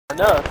I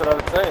know, that's what I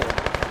was saying.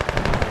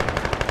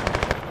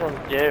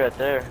 That's gay right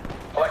there.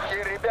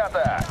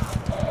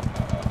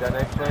 That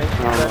next thing?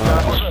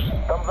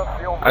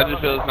 I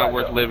just feel it's not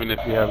worth living if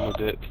you have no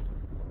dick.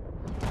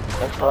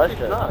 That's what I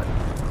said. Not.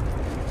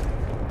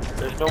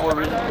 There's no more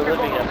reason for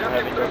living after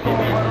having no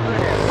baby.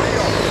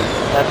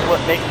 That's what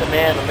makes a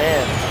man a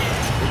man.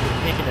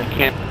 You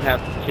can't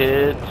have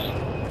kids.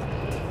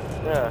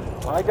 Yeah.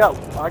 Well, I got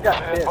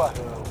kids.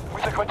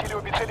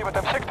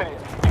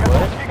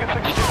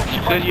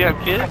 You said you have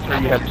kids or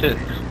you have tits?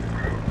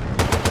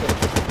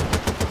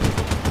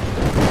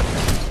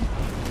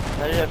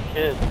 How do you have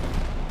kids?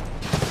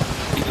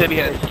 You said he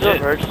had it still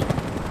tits. hurts.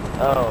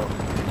 Oh.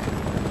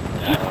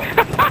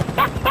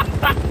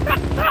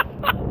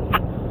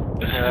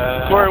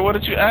 Corey, what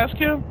did you ask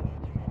him?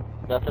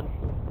 Nothing.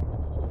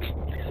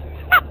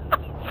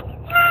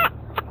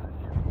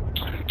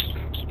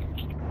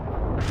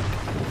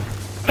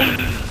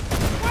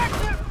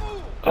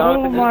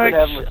 Oh my God. I've been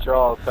having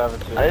withdrawals,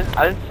 haven't you?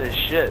 I didn't say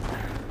shit.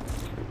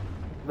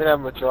 I've been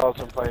having withdrawals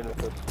from playing with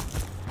this.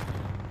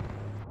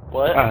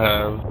 What? I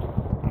have.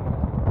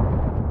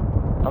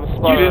 I'm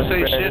spot You on, didn't say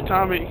Brandon. shit,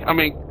 Tommy? I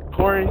mean,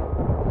 Corey?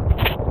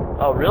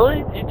 Oh, really?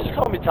 You just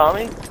called me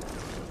Tommy?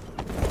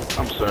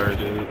 I'm sorry,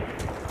 dude.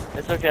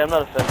 It's okay, I'm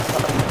not offended.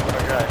 I'm a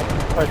smart guy.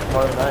 He's probably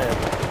smarter than I am.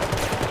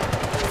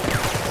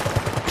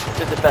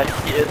 Just the fact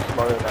he is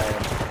smarter than I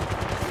am.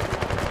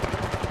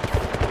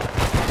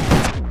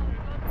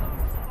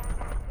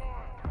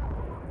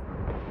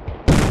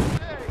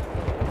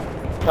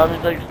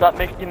 Tommy's like, stop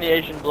making the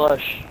Asian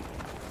blush.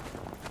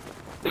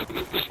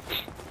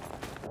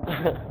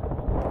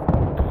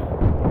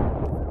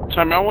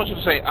 Tommy, I want you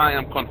to say, I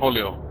am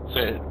Conholio.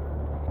 Say it.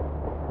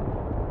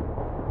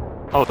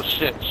 Oh,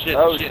 shit.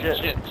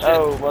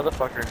 Oh,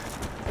 motherfucker.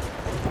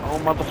 Oh,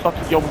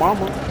 motherfucker, your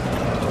mama.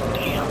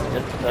 Damn.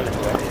 That is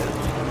what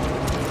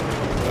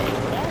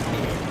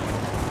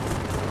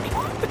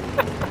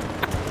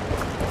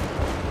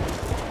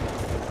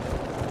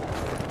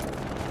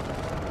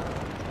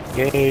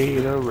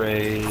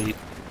Gatorade.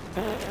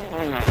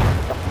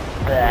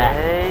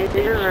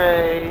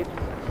 Gatorade.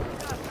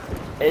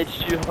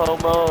 H2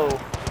 homo.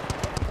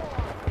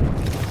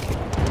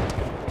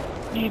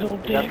 Needle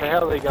dick. Where the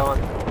hell are they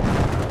going?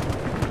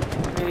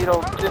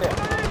 Needle dick.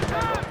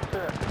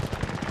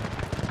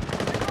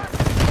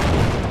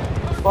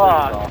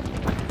 Fuck.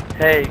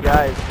 Hey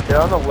guys,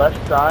 they're on the left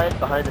side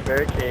behind the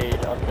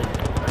barricade on the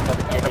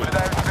gate.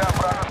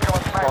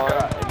 Spawn,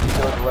 and you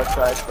go to the left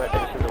side right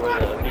next to where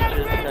the beach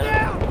is.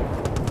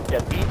 Yeah,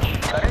 beach.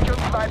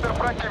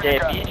 Yeah,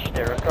 beach.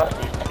 They're across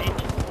the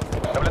beach.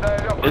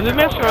 Is it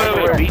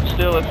necessarily a beach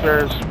still if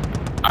there's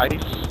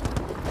ice?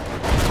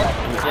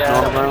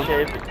 Yeah,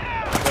 shaped,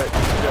 but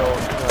still.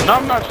 No,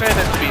 I'm not saying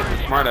that to be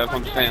a smart ass.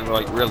 I'm saying,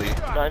 like, really.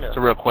 I know. It's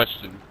a real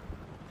question.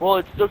 Well,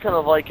 it's still kind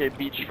of like a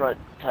beachfront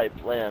type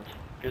land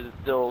because it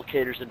still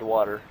caters into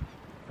water.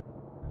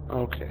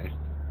 Okay.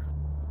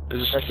 It's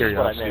just That's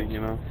curiosity, just what I meant.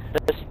 you know?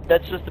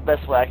 That's just the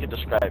best way I can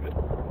describe it.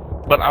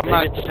 But I'm Maybe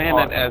not it's saying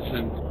that as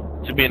in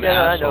to be an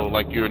asshole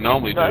like you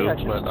normally do,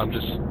 but I'm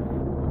just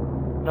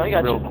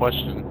a real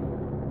question.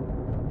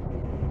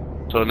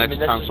 So next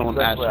time someone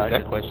asks me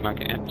that question, I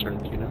can answer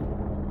it, you know?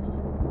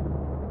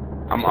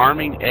 I'm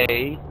arming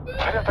A.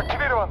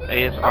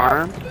 A is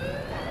armed.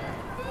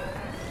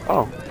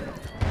 Oh.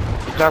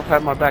 You guys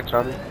have my back,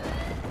 Tommy.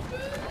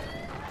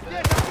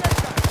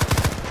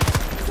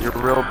 You're a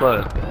real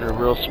bud. You're a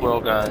real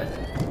swell guy.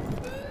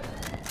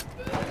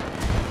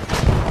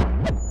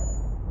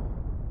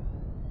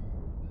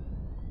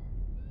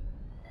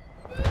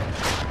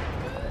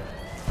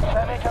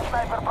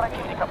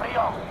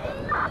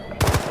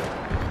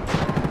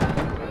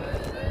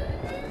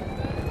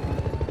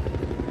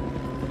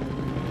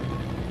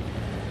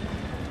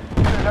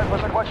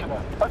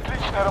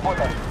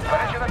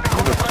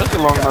 It took you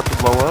long enough to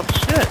blow up.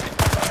 Shit.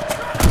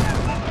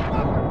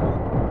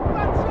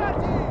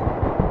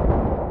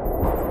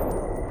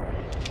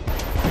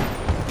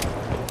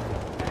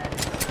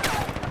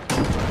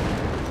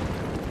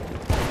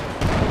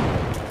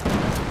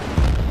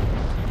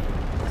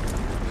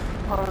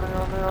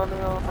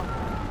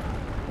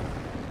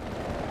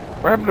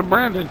 What happened to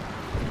Brandon?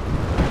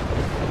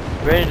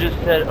 Brandon just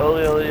said ole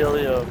ole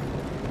ole ole.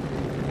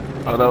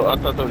 Oh no, I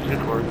thought that was you,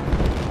 Corey.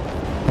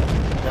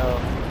 No,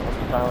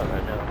 I'm silent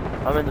right now.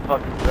 I'm in the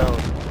fucking zone.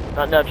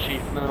 Not nub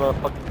chief, I'm in the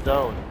motherfucking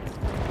zone.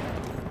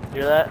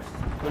 Hear that?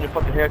 I'm in your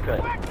fucking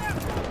haircut.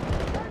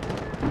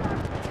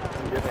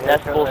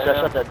 That's bullshit, I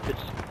shot that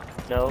bitch.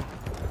 No.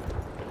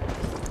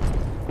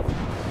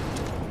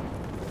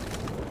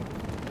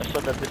 I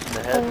shot that bitch in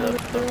the head though.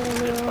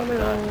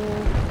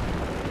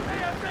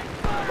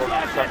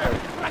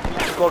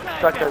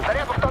 Cocksucker.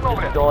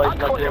 This door is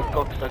not your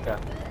cocksucker.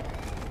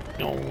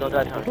 No,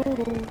 that hurt.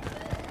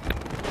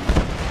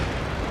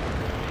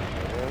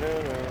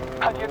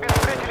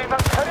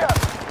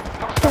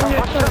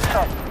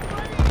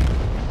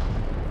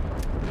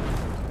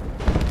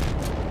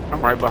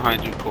 I'm right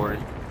behind you, Corey.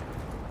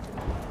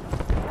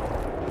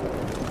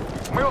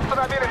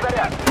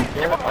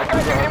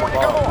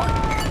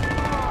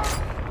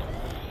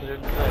 they're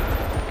in the thing.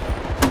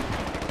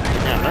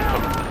 Yeah, that's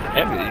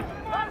heavy. Yeah,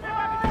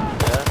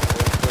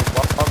 they're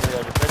probably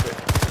on defender.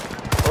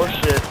 Oh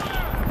shit.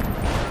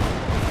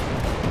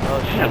 Oh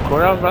shit. Yeah,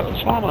 Corey, I was about to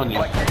spawn on you.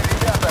 Yeah,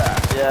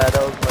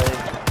 that was lame.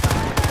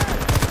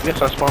 I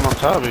guess I spawned on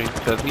Tubby,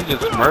 because he's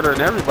just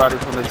murdering everybody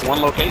from this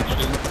one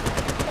location.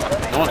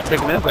 No one's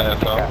picking his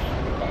ass off.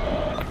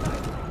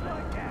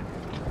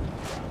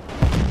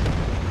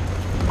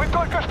 Мы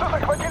только что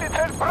захватили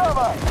цель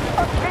Браво!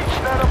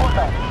 Отличная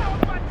работа!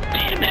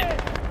 Damn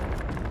it!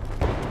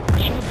 I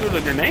should have threw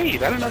the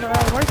grenade. I didn't know that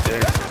I was right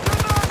there.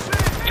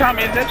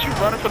 Tommy, is that you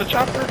running for the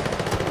chopper?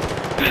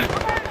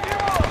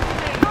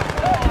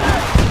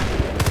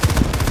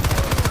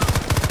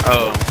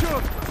 Oh.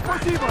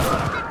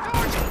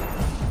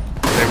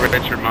 They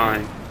read your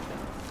mind.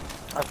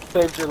 I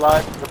saved your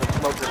life with a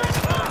smoke grenade.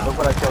 Look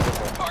what I killed him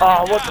with.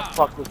 Oh, what the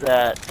fuck was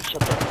that?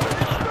 Shut the fuck.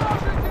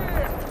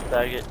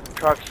 Faggot.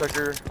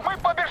 Cocksucker. Мы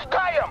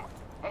побеждаем!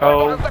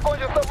 Oh. Может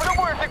закончиться в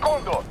любую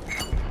секунду!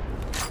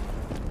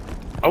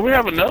 Oh, we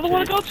have another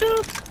one to go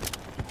to?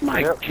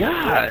 My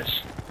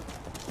gosh.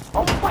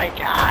 Oh my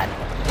god.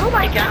 Oh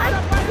my god.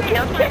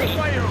 Kill Kenny.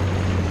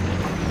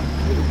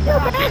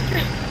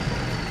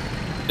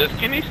 Does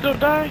Kenny still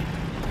die?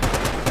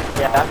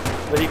 Yeah,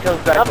 but he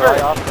comes back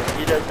very often.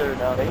 He does there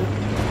now.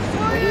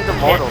 He's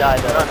immortal. He can't die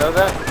though. I don't know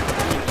that.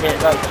 He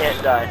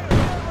can't die.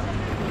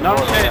 No,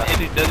 I'm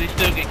saying, does he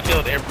still get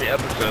killed every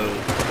episode?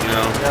 You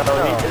know? No,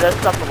 that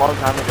stopped a long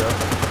time ago.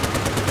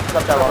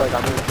 Stopped that long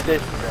time ago.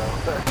 Days ago.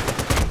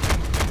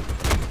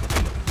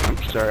 I'm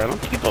sorry, I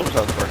don't keep up with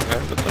South Park,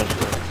 guys. That's so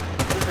shit.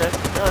 It's okay.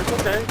 No, it's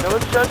okay. No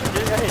one's judging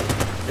you. Hey,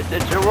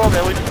 it's your world,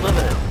 man. We just live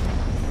in it.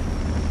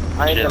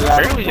 It's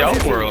barely your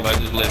world. I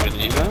just live in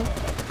it, you know?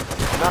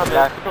 Nah,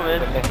 man. Come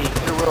in.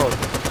 It's your world.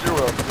 It's your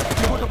world.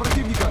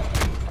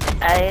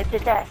 I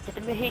did that to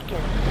the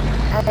Mohican.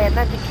 I am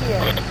not the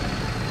kid.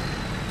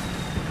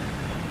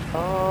 Did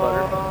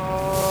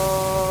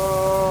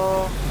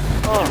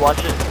you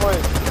watch it?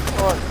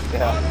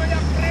 Yeah.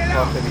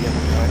 Watch it again.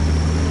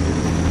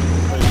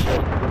 Holy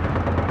shit.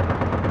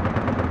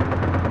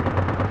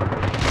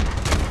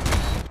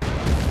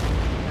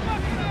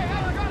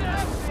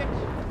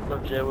 What's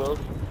up, J. Wills?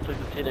 Took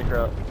the scenic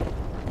route.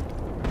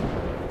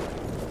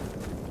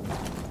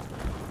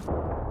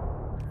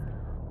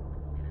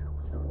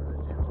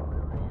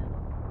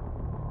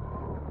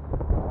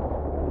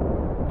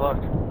 Fuck.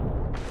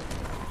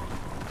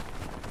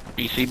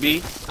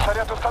 BCB?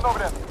 Заряд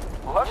установлен.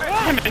 Ложись!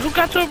 Damn it, who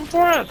got to it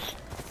before us?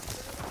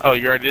 Oh,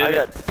 you already did it?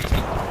 Yeah,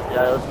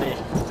 that was me.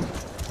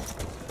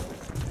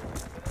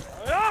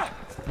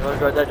 You wanna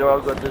go at that door?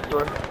 I'll go at this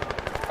door.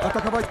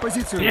 Атаковать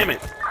позицию. Damn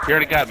it, you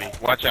already got me.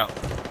 Watch out.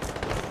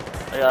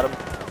 I got him.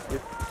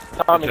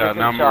 Tommy, Now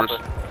I'm gonna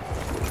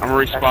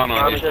respawn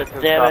on you.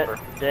 Damn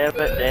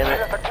it.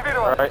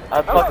 Alright,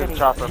 I fucking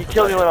chopper. He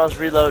killed me when I was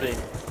reloading.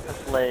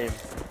 That's lame.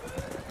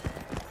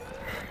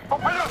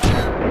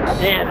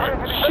 Damn it.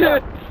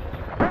 Shit.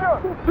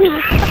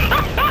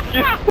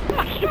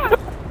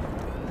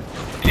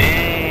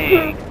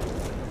 Dang.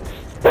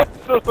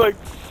 So like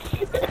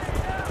shit.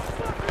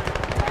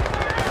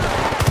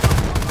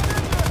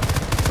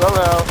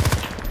 Somehow.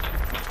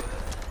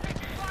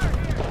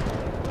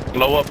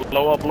 Blow up,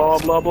 blah, blah, blah,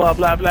 blah, blah,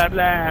 blah, blah,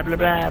 blah,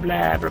 blah,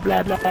 blah,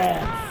 blah, blah,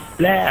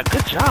 blah.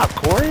 Good job,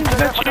 Corey. Is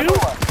that you?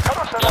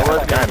 That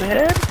was gun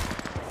head?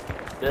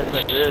 Yes, I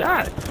did.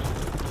 Shot.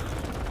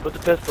 With the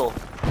pistol.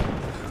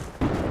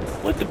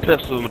 With the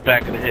pistol in the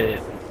back of the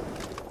head.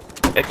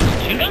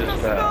 Execution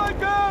style.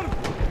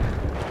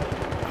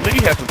 I think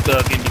you have some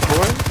thug in you,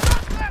 Corey.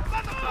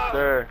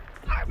 Sir.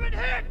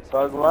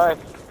 Thug life.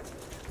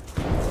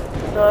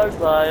 Thug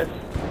life.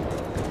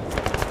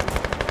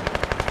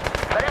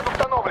 Заряд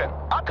установлен.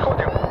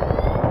 Отходим.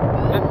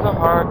 It's a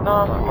hard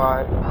knock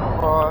life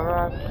for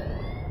us.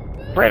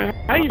 Brandon,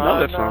 how you know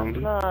that song,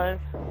 dude?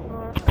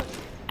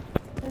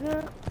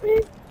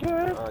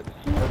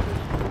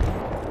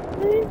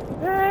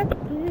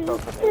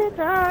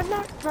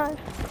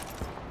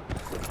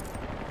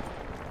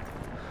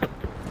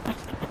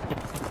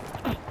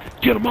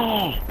 Get them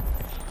all!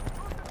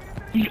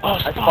 We are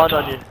I spawned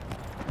on you.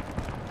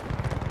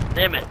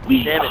 Damn it.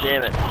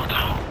 Damn it.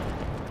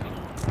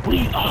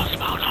 We are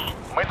Sparta.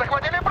 Мы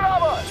захватили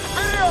Браво!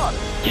 Вперед!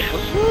 Yes.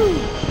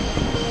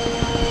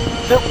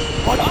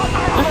 What?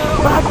 This is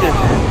practice.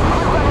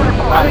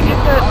 I didn't get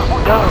that.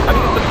 No, I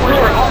didn't get the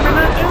first arm in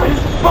that.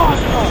 It's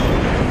awesome.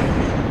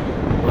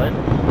 What?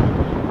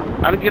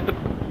 I didn't get the...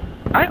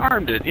 I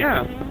armed it,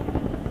 yeah.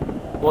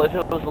 Well, if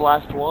it was the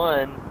last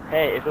one,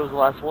 hey, if it was the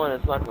last one,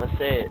 it's not going to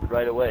say it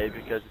right away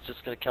because it's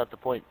just going to count the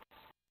points.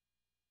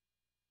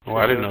 Oh,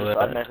 I didn't know that.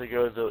 Automatically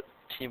goes to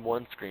Team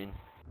 1 screen.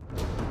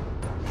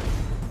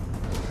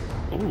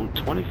 Ooh,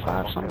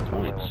 25 some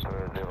points.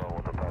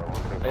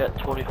 I got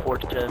 24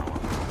 to 10.